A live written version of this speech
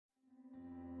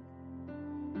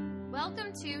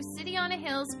Welcome to City on a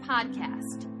Hill's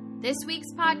podcast. This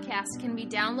week's podcast can be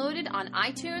downloaded on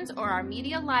iTunes or our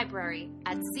media library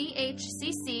at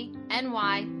chccny.com.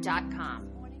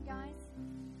 Good morning, guys.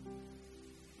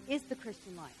 Is the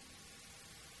Christian life.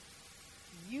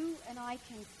 You and I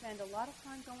can spend a lot of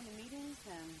time going to meetings,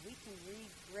 and we can read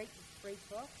great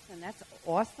books, and that's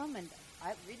awesome, and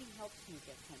reading helps me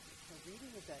get tempted. So reading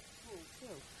is a tool,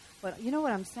 too. But you know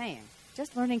what I'm saying?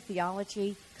 Just learning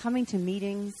theology, coming to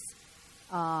meetings.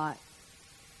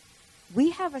 We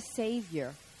have a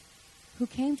Savior who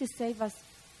came to save us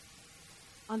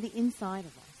on the inside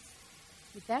of us.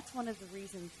 That's one of the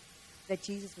reasons that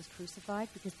Jesus was crucified,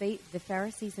 because the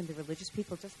Pharisees and the religious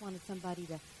people just wanted somebody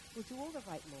to, we'll do all the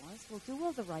right laws, we'll do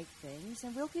all the right things,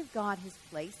 and we'll give God his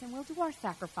place, and we'll do our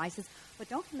sacrifices, but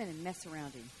don't come in and mess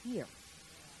around in here.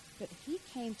 But he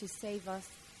came to save us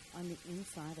on the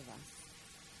inside of us.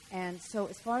 And so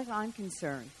as far as I'm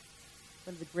concerned,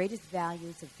 one of the greatest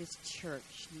values of this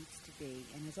church needs to be,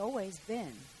 and has always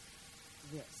been,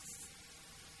 this.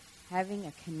 Having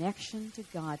a connection to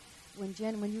God.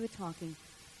 Jen, when you were talking,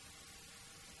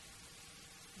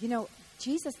 you know,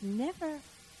 Jesus never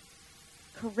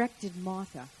corrected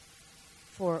Martha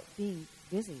for being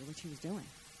busy, which she was doing.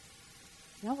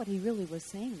 It's not what he really was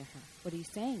saying to her. What he's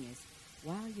saying is,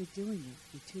 while you're doing it,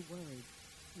 you're too worried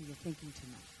and you're thinking too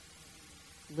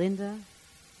much. Linda.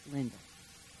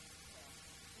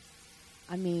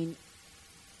 I mean,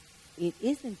 it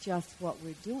isn't just what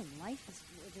we're doing. Life is,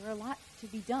 there are a lot to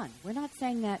be done. We're not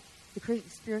saying that the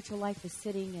spiritual life is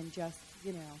sitting and just,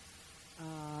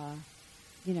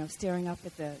 staring up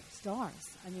at the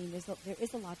stars. I mean, there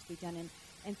is a lot to be done.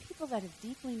 And people that have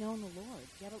deeply known the Lord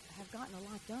have gotten a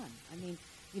lot done. I mean,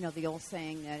 the old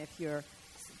saying that if you're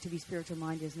to be spiritual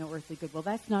minded is no earthly good. Well,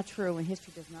 that's not true, and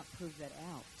history does not prove that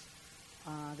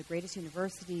out. The greatest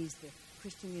universities, the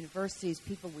Christian universities,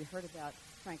 people we heard about,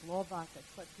 Frank Laubach, that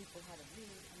taught people how to read.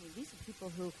 I mean, these are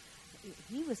people who,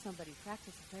 he was somebody who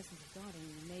practiced the presence of God and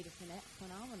made a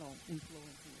phenomenal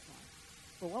influence in his life.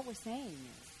 But what we're saying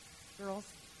is, girls,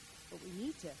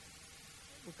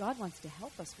 what God wants to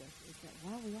help us with is that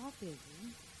while we are busy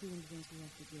doing the things we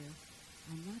have to do,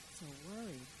 I'm not so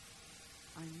worried.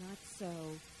 I'm not so,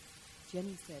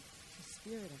 Jenny said, the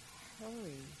spirit of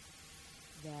hurry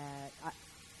that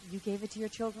you gave it to your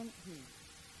children?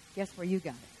 Guess where you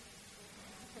got it?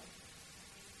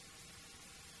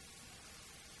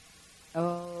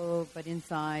 Oh, but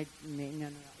inside, no.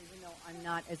 Even though I'm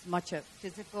not as much a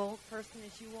physical person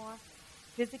as you are,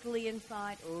 physically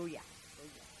inside, oh yeah.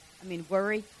 I mean,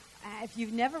 worry. If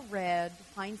you've never read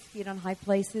Hind's Feet on High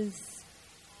Places,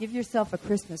 give yourself a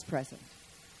Christmas present.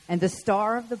 And the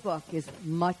star of the book is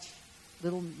Much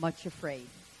Afraid.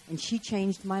 And she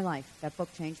changed my life. That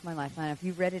book changed my life. And if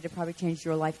you read it, it probably changed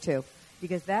your life too.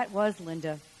 Because that was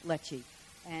Linda Lecce.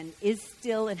 And is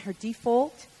still in her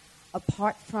default,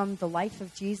 apart from the life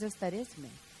of Jesus, that is me.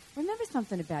 Remember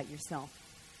something about yourself.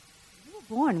 You were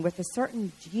born with a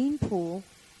certain gene pool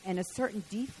and a certain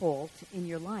default in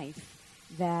your life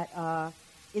that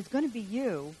is going to be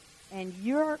you. And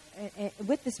you're,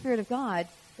 with the Spirit of God,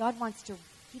 God wants to,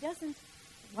 he doesn't,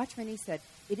 watch what he said,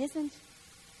 it isn't,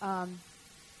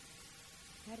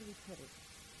 how did he put it?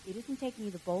 It isn't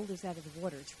taking the boulders out of the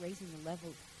water. It's raising the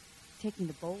level, taking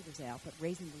the boulders out, but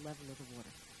raising the level of the water.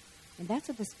 And that's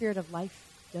what the Spirit of life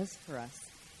does for us.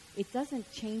 It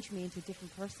doesn't change me into a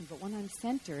different person, but when I'm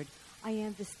centered, I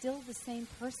am still the same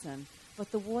person,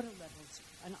 but the water levels,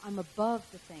 and I'm above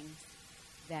the things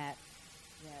that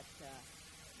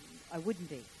I wouldn't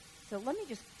be. So let me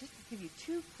just give you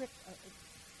two quick,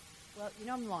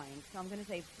 I'm lying, so I'm going to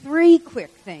say 3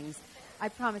 quick things. I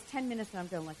promise 10 minutes and I'm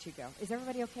going to let you go. Is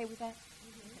everybody okay with that?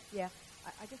 Mm-hmm. Yeah.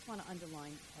 I just want to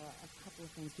underline a couple of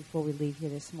things before we leave here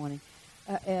this morning.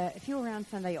 If you were around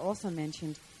Sunday, I also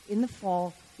mentioned in the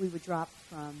fall we would drop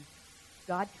from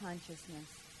God consciousness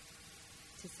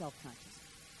to self-consciousness.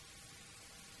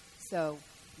 So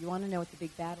you want to know what the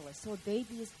big battle is. So a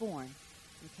baby is born,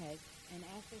 okay, and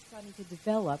as they're starting to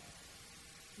develop,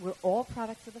 we're all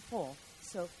products of the fall.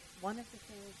 So one of the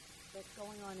things that's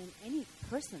going on in any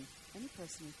person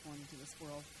who's born into this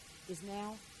world is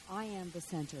now I am the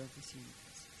center of this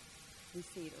universe. We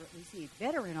see it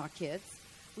better in our kids.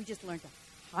 We just learn to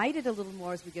hide it a little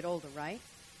more as we get older, right?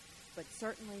 But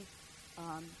certainly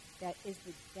that is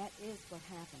what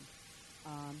happened.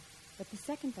 But the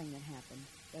second thing that happened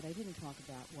that I didn't talk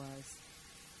about was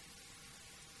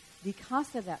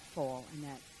because of that fall and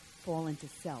that fall into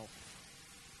self,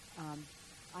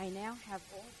 I now have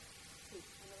all. In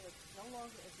other words, no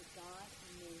longer is it God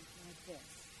and me like this.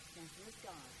 Now here's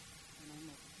God, and I'm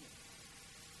over here.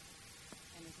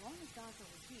 And as long as God's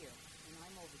over here and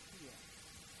I'm over here,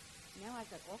 now I've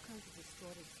got all kinds of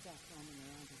distorted stuff roaming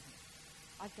around in here.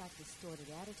 I've got distorted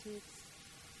attitudes.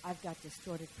 I've got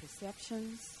distorted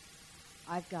perceptions.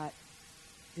 I've got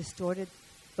distorted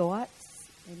thoughts.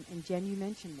 And Jen, you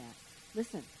mentioned that.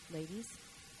 Listen, ladies,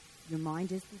 your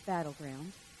mind is the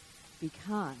battleground,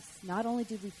 because not only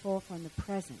did we fall from the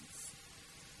presence,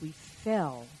 we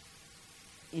fell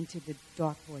into the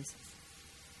dark voices.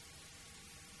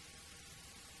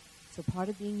 So part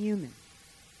of being human,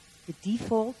 the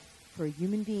default for a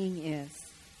human being is,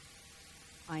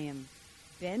 I am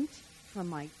bent from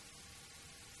my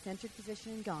centered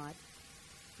position in God.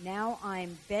 Now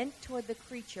I'm bent toward the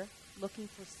creature, looking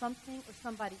for something or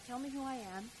somebody. Tell me who I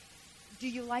am. Do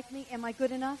you like me? Am I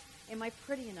good enough? Am I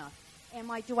pretty enough?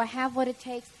 Do I have what it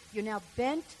takes? You're now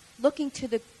bent, looking to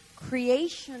the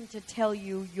creation to tell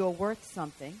you you're worth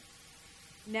something.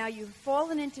 Now you've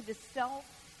fallen into the self,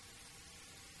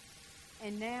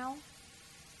 and now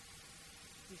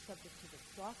you're subject to the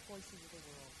dark voices of the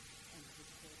world and the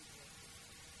distorted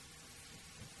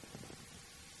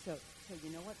voices. So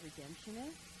you know what redemption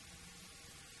is?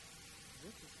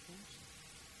 This is redemption.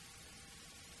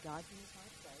 God's in his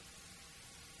high place.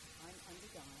 I'm under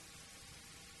God.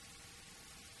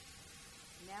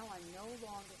 Now I'm no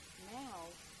longer,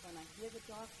 when I hear the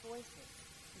dark voices,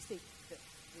 you see,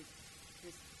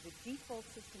 the default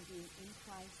system being in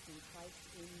Christ and Christ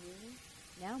in me,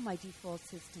 now my default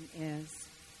system is,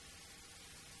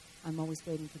 I'm always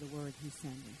waiting for the word he's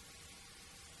sending.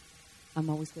 I'm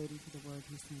always waiting for the word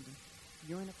he's sending.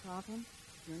 You're in a problem,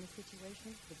 you're in a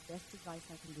situation, the best advice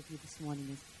I can give you this morning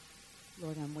is,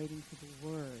 Lord, I'm waiting for the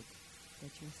word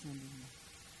that you're sending me.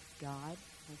 God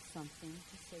has something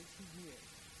to say to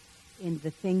you in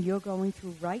the thing you're going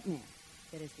through right now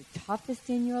that is the toughest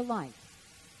in your life,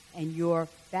 and your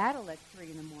battle at 3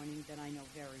 in the morning that I know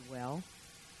very well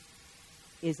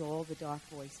is all the dark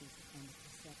voices and the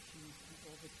perceptions and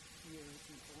all the fears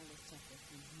and all the stuff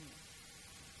that's in here.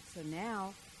 So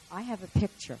now I have a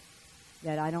picture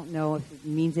that I don't know if it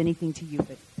means anything to you,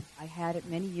 but I had it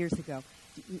many years ago.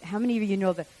 How many of you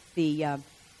know the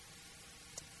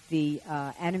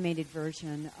animated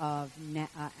version of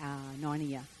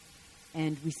Narnia?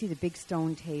 And we see the big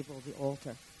stone table, the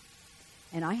altar.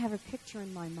 And I have a picture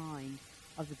in my mind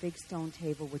of the big stone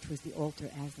table, which was the altar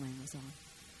Aslan was on.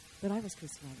 But I was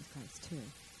crucified with Christ, too.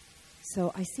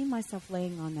 So I see myself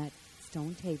laying on that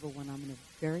stone table when I'm in a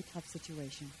very tough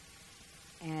situation.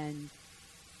 And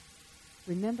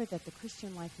remember that the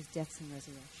Christian life is deaths and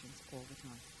resurrections all the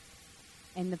time.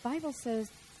 And the Bible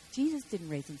says Jesus didn't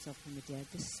raise himself from the dead.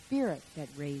 The Spirit that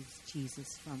raised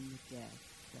Jesus from the dead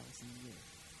dwells in you.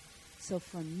 So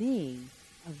for me,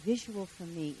 a visual for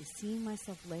me is seeing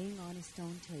myself laying on a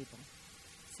stone table,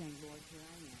 saying, Lord, here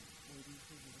I am, waiting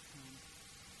for you to come.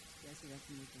 Resurrect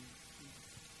me again.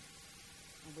 Jesus.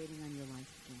 I'm waiting on your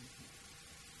life again.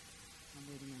 I'm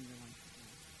waiting on your life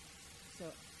again. So,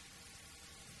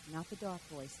 not the dark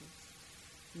voices,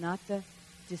 not the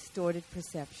distorted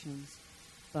perceptions,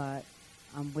 but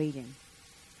I'm waiting.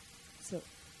 So,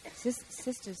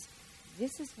 sisters,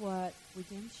 this is what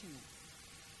redemption is.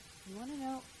 You want to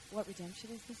know what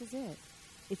redemption is? This is it.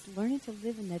 It's learning to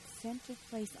live in that centered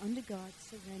place under God,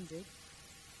 surrendered.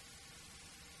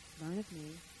 Learn of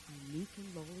me. I'm meek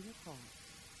and lowly of heart.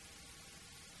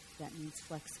 That means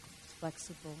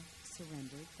flexible,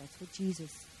 surrendered. That's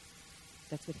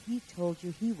what he told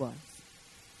you he was.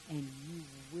 And you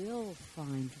will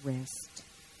find rest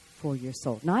for your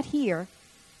soul. Not here.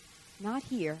 Not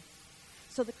here.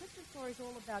 So the Christmas story is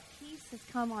all about peace has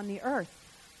come on the earth.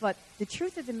 But the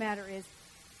truth of the matter is,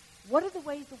 what are the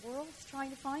ways the world's trying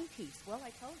to find peace? Well,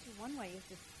 I told you one way is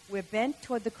that we're bent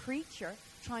toward the creature,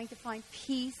 trying to find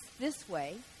peace this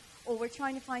way, or we're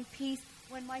trying to find peace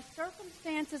when my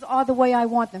circumstances are the way I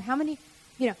want them. How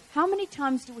many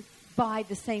times do we buy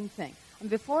the same thing? And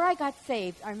before I got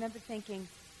saved, I remember thinking,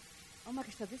 oh my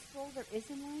gosh, so this is all there is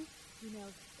in life?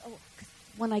 'Cause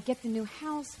when I get the new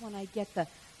house, when I get the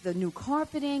new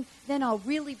carpeting, then I'll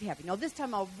really be happy. No, this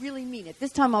time I'll really mean it.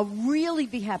 This time I'll really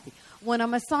be happy. When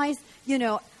I'm a size,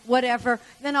 whatever,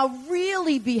 then I'll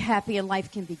really be happy and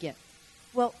life can begin.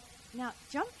 Well, now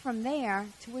jump from there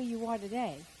to where you are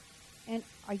today. And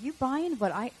are you buying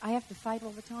what I have to fight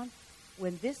all the time?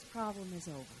 When this problem is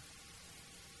over,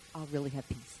 I'll really have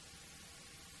peace.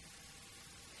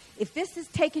 If this is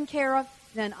taken care of,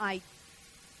 then I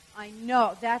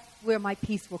know that's where my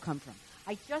peace will come from.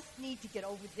 I just need to get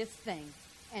over this thing,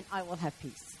 and I will have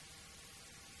peace.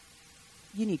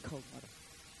 You need cold water.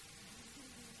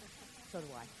 So do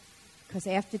I. Because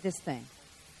after this thing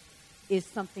is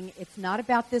something, it's not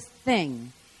about this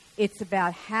thing. It's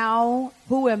about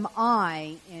who am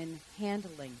I in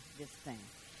handling this thing?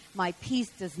 My peace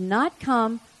does not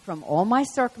come from all my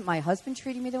husband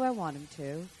treating me the way I want him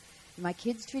to, my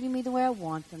kids treating me the way I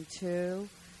want them to,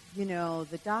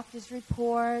 the doctor's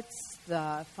reports,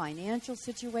 the financial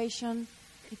situation,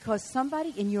 because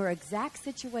somebody in your exact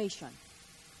situation,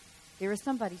 there is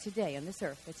somebody today on this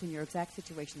earth that's in your exact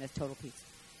situation that's total peace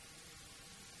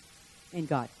in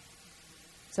God.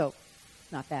 So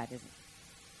it's not bad, is it?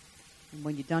 And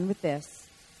when you're done with this,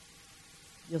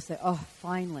 you'll say, oh,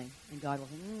 finally. And God will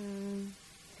say,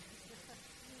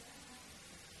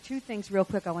 Two things real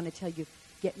quick I want to tell you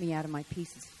get me out of my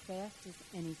peace as fast as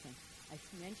anything. I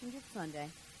mentioned it Sunday,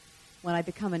 when I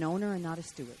become an owner and not a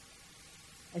steward.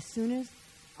 As soon as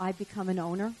I become an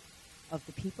owner of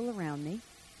the people around me,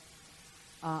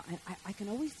 I can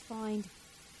always find,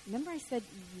 remember I said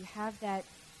you have that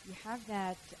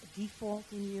default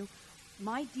in you?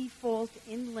 My default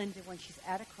in Linda when she's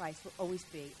out of Christ will always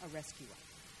be a rescuer.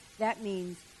 That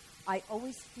means I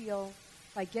always feel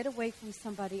if I get away from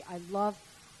somebody I love,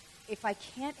 if I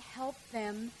can't help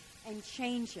them and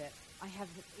change it, I have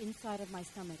the inside of my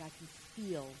stomach, I can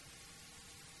feel,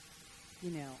 I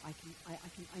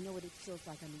know what it feels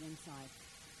like on the inside.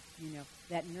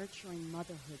 That nurturing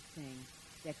motherhood thing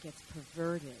that gets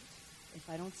perverted. If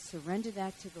I don't surrender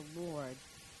that to the Lord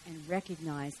and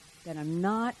recognize that I'm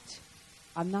not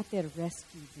there to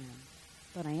rescue them,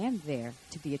 but I am there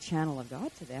to be a channel of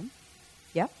God to them.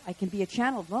 Yep, I can be a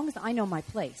channel as long as I know my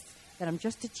place, that I'm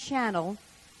just a channel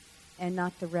and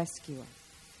not the rescuer.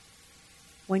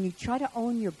 When you try to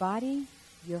own your body,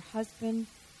 your husband,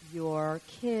 your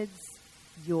kids,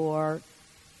 fill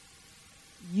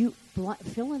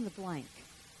in the blank.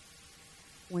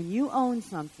 When you own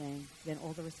something, then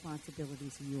all the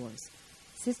responsibilities are yours.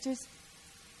 Sisters,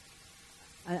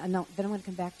 then I'm going to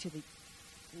come back to the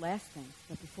last thing.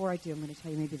 But before I do, I'm going to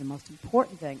tell you maybe the most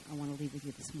important thing I want to leave with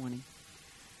you this morning.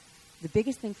 The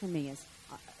biggest thing for me is,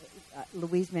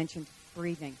 Louise mentioned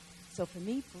breathing. So for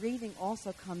me, breathing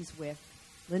also comes with,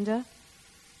 Linda,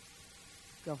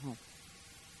 go home.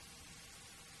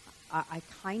 I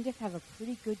kind of have a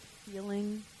pretty good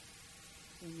feeling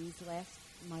in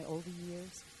my older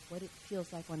years, what it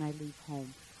feels like when I leave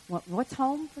home. What's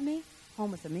home for me?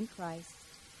 Home is I'm in Christ,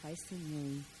 Christ in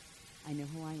me. I know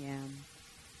who I am.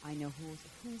 I know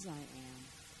whose I am.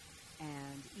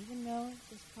 And even though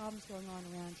there's problems going on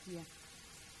around here,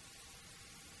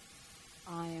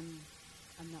 I'm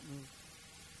not moved.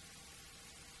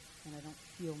 And I don't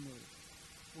feel moved.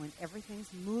 When everything's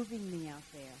moving me out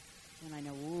there, then I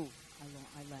know, ooh,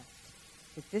 I left.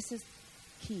 But this is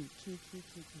key.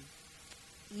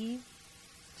 Eve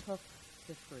took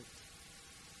the fruit,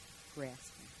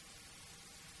 grasping.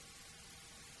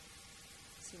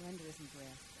 Surrender isn't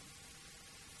grasping.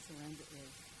 Surrender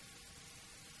is,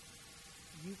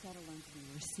 you've got to learn to be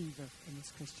a receiver in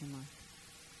this Christian life.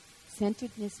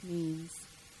 Centeredness means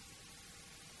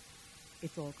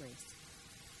it's all grace.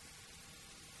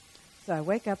 So I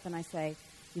wake up and I say,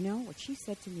 what she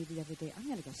said to me the other day, I'm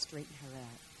going to go straighten her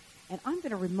out. And I'm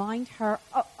going to remind her,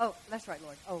 oh, that's right,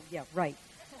 Lord. Oh, yeah, right.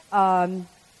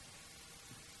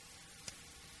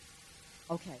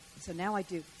 Okay, so now I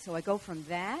do. So I go from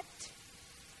that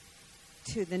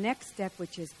to the next step,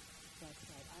 which is, that's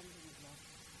right, I'm going to love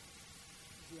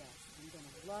her. Yes, I'm going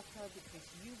to love her because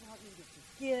you want me to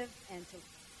forgive and to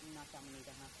not dominate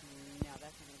her. No,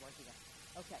 that's not going to work either.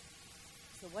 Okay,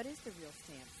 so what is the real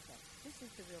stance, though? This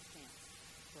is the real stance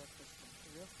for a Christian.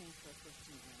 The real stance for a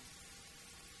Christian is,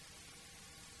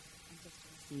 I'm just a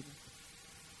receiver.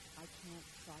 I can't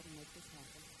try to make this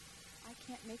happen. I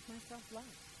can't make myself love.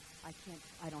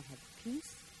 I don't have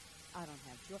peace. I don't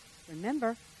have joy.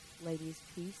 Remember, ladies,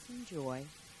 peace and joy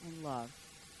and love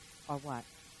are what?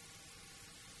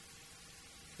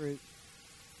 Fruit.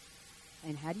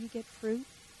 And how do you get fruit?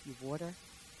 You water.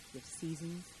 You have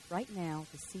seasons. Right now,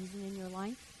 the season in your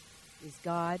life is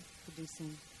God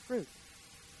producing fruit.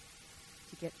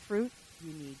 To get fruit,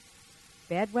 you need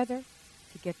bad weather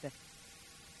to get the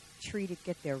tree to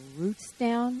get their roots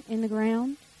down in the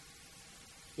ground.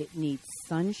 It needs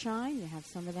sunshine. You have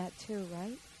some of that too,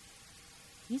 right?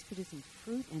 He's producing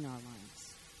fruit in our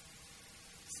lives.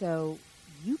 So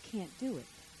you can't do it.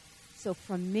 So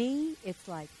for me, it's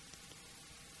like,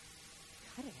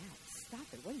 cut it out.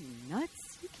 Stop it. What are you,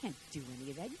 nuts? You can't do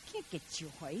any of that. You can't get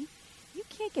joy. You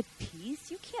can't get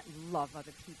peace. You can't love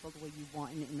other people the way you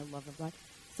want in the love of God.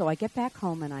 So I get back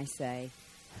home and I say,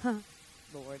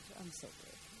 Lord, I'm so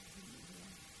glad.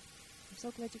 I'm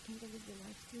so glad you came to live your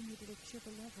life through me to make sure to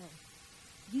love her.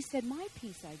 You said, my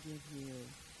peace I give you.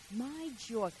 My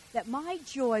joy, that my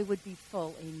joy would be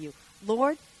full in you.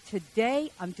 Lord,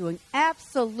 today I'm doing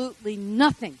absolutely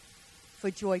nothing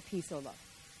for joy, peace, or love.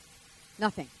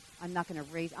 Nothing. I'm not going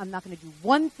to do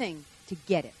one thing to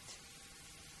get it.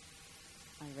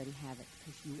 I already have it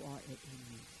because you are it in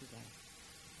me today.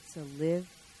 So live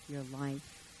your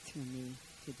life through me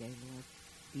today, Lord.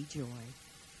 Be joy,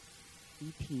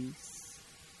 be peace,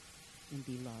 and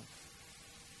be love.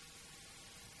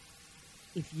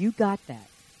 If you got that,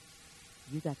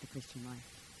 you got the Christian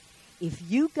life. If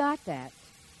you got that,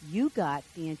 you got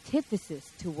the antithesis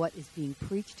to what is being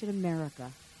preached in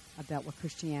America about what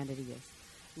Christianity is.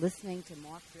 Listening to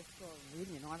Mark Driscoll,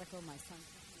 reading an article my son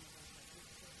sent me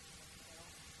about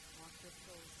Mark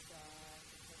Driscoll's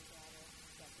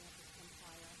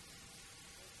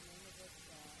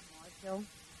Mars Hill.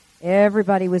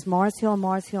 Everybody was Mars Hill,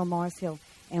 Mars Hill, Mars Hill.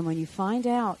 And when you find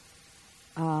out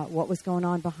what was going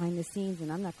on behind the scenes,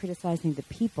 and I'm not criticizing the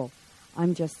people,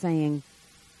 I'm just saying,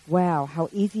 wow, how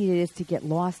easy it is to get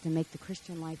lost and make the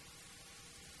Christian life.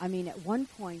 I mean, at one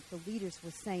point, the leaders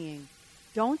were saying,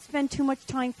 don't spend too much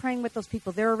time praying with those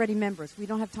people. They're already members. We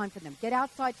don't have time for them. Get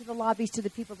outside to the lobbies to the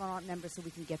people that aren't members so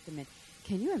we can get them in.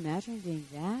 Can you imagine being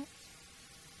that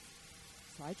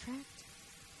sidetracked?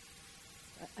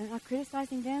 I'm not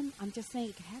criticizing them. I'm just saying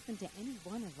it could happen to any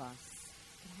one of us.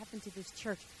 It could happen to this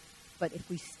church. But if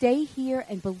we stay here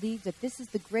and believe that this is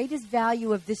the greatest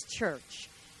value of this church,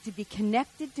 to be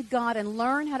connected to God and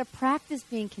learn how to practice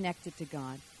being connected to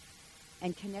God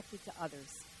and connected to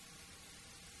others,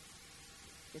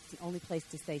 it's the only place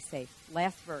to stay safe.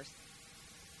 Last verse.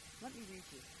 Let me read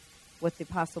you what the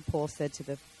Apostle Paul said to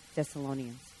the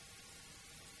Thessalonians.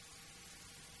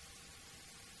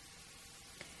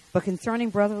 But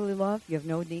concerning brotherly love, you have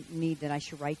no need that I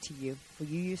should write to you, for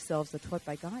you yourselves are taught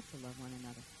by God to love one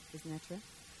another. Isn't that true?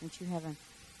 Don't you have a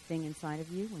thing inside of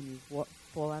you when you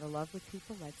fall out of love with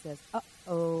people that says,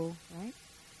 uh-oh, right?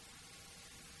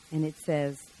 And it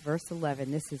says, verse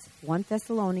 11, this is 1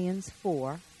 Thessalonians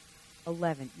 4:11.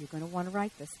 You're going to want to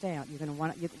write this down. You're going to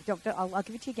want to, I'll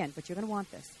give it to you again, but you're going to want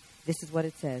this. This is what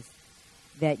it says.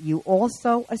 That you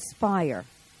also aspire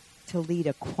to lead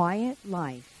a quiet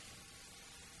life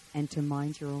and to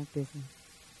mind your own business.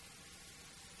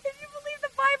 Can you believe the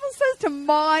Bible says to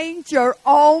mind your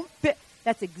own business?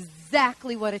 That's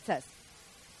exactly what it says.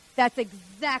 That's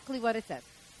exactly what it says.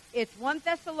 It's 1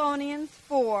 Thessalonians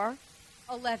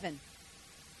 4:11.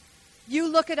 You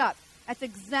look it up. That's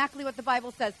exactly what the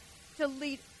Bible says. To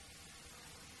lead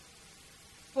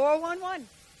 4:11.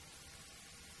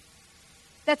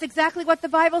 That's exactly what the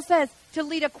Bible says. To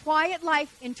lead a quiet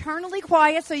life, internally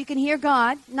quiet so you can hear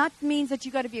God. Not means that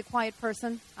you got to be a quiet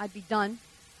person. I'd be done.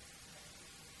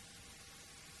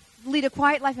 Lead a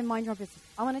quiet life and mind your own business.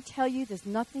 I want to tell you, there's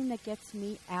nothing that gets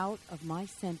me out of my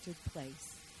centered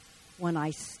place. When I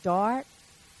start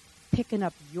picking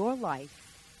up your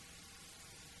life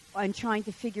and trying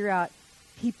to figure out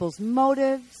people's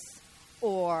motives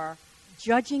or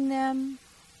judging them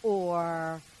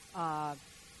or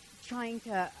trying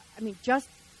to, just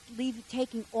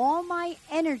taking all my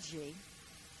energy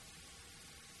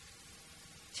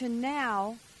to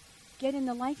now get in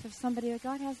the life of somebody that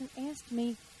God hasn't asked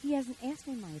me. He hasn't asked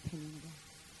me my opinion yet.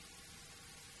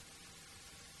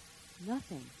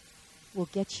 Nothing will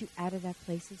get you out of that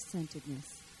place of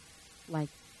centeredness like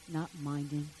not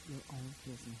minding your own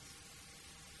business.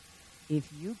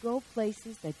 If you go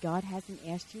places that God hasn't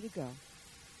asked you to go,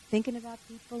 thinking about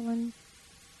people and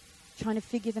trying to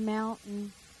figure them out,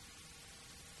 and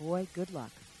boy, good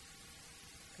luck.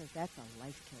 Because that's a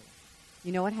life killer.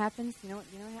 You know what happens? You know what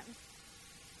happens?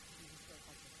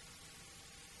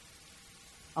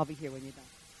 I'll be here when you're done.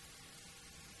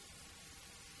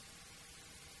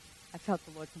 I felt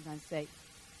the Lord sometimes say,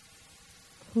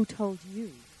 who told you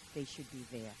they should be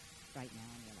there right now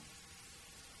in your life?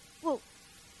 Well,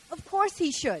 of course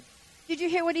he should. Did you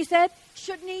hear what he said?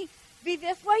 Shouldn't he be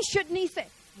this way? Shouldn't he say?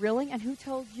 Really? And who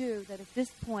told you that at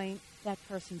this point that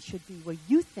person should be where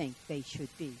you think they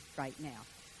should be right now?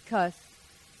 Because,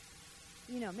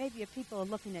 maybe if people are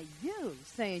looking at you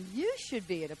saying you should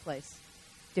be at a place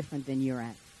different than you're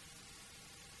at.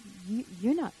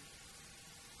 You're not.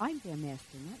 I'm their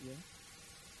master, not you.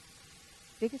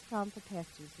 Biggest problem for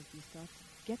pastors is you start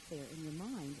to get there in your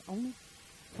mind. Only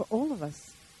for all of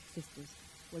us, sisters,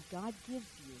 what God gives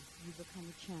you, you become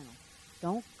a channel.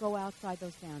 Don't go outside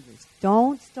those boundaries.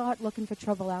 Don't start looking for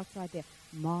trouble outside there.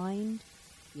 Mind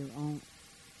your own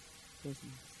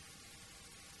business.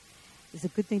 It's a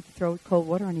good thing to throw cold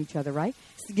water on each other, right?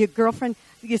 So your girlfriend,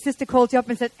 your sister calls you up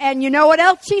and says, and you know what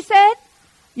else she said?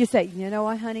 You say, you know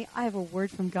what, honey? I have a word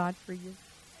from God for you.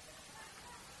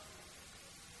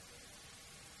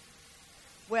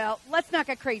 Well, let's not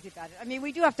get crazy about it. I mean,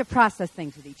 we do have to process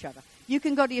things with each other. You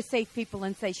can go to your safe people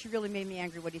and say, she really made me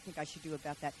angry. What do you think I should do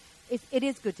about that? It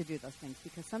is good to do those things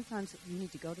because sometimes you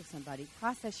need to go to somebody,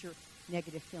 process your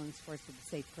negative feelings first with a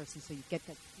safe person so you get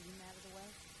that steam out of the way.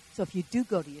 So if you do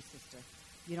go to your sister,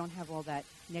 you don't have all that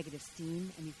negative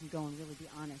steam and you can go and really be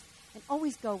honest. And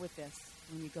always go with this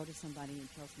when you go to somebody and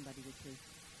tell somebody the truth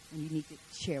and you need to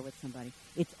share with somebody.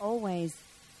 It's always,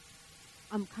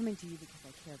 I'm coming to you because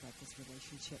I care about this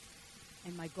relationship.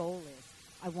 And my goal is,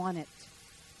 I want it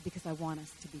because I want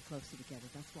us to be closer together.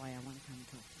 That's why I want to come and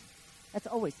talk to you. That's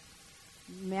always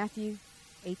Matthew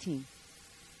 18.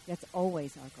 That's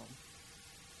always our goal.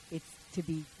 It's to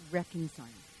be reconciled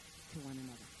to one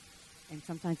another. And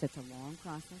sometimes that's a long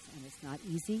process, and it's not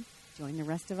easy. Join the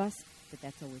rest of us, but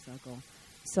that's always our goal.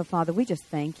 So, Father, we just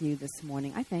thank you this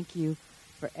morning. I thank you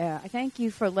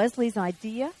for Leslie's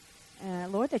idea,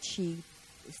 Lord, that she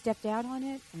stepped out on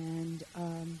it and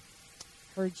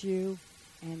heard you,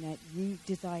 and that you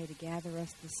desire to gather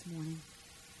us this morning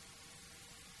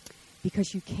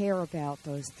because you care about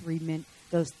those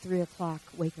 3 o'clock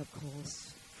wake-up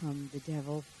calls from the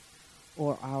devil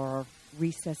or our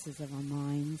recesses of our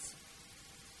minds.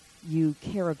 You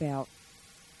care about,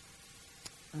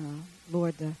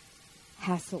 Lord, the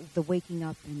hassle, the waking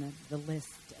up and the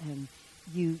list, and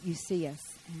you see us,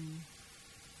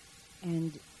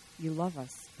 and you love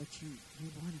us, but you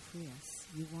want to free us.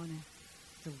 You want to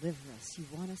deliver us. You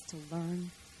want us to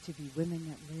learn to be women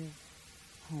that live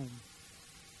home.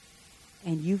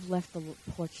 And you've left the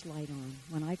porch light on.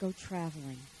 When I go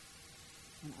traveling,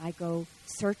 when I go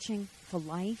searching for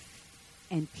life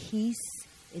and peace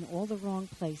in all the wrong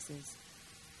places,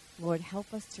 Lord,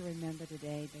 help us to remember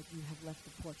today that you have left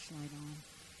the porch light on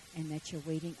and that you're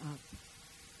waiting up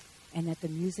and that the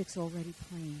music's already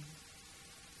playing.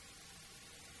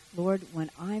 Lord,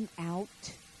 when I'm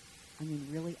out, I mean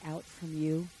really out from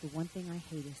you, the one thing I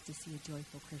hate is to see a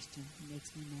joyful Christian. It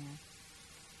makes me mad.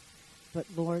 But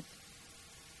Lord,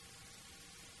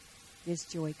 there's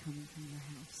joy coming from your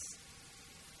house.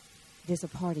 There's a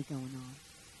party going on.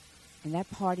 And that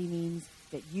party means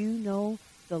that you know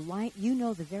the light, you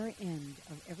know the very end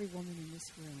of every woman in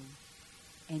this room.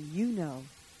 And you know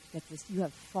that you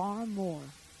have far more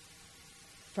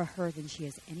for her than she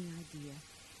has any idea.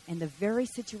 And the very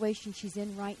situation she's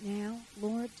in right now,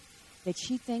 Lord, that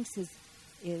she thinks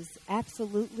is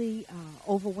absolutely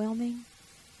overwhelming,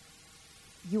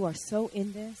 you are so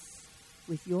in this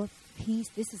with your peace.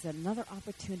 This is another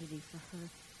opportunity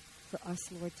for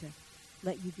us, Lord, to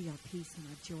let you be our peace and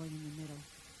our joy in the middle.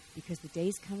 Because the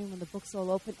day's coming when the book's all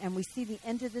open and we see the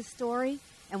end of this story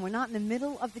and we're not in the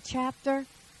middle of the chapter,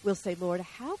 we'll say, Lord,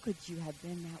 how could you have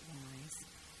been that wise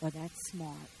or that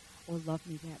smart or loved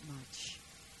me that much?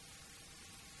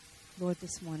 Lord,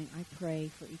 this morning I pray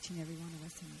for each and every one of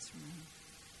us in this room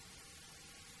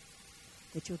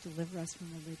that you'll deliver us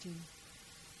from religion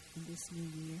in this new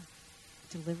year.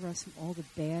 Deliver us from all the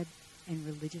bad and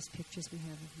religious pictures we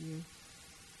have of you.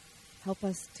 Help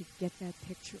us to get that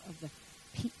picture of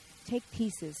take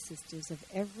pieces, sisters, of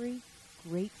every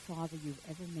great father you've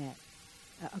ever met.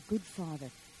 A good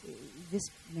father, this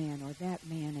man or that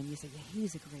man, and you say, yeah,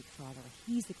 he's a great father, or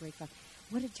he's a great father.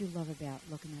 What did you love about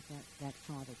looking at that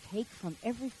father? Take from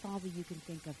every father you can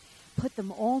think of, put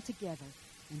them all together,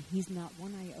 and he's not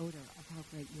one iota of how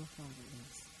great your father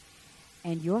is.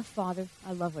 And your father,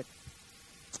 I love what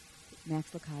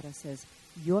Max Lucado says,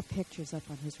 your picture's up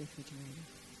on his refrigerator.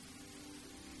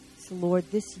 So, Lord,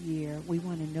 this year, we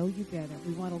want to know you better.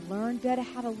 We want to learn better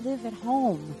how to live at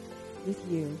home with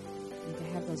you and to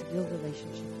have those real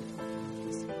relationships we talked about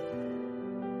this week.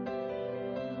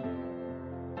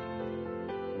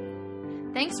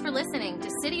 Thanks for listening to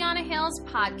City on a Hill's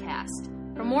podcast.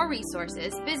 For more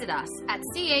resources, visit us at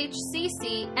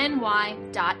chccny.com.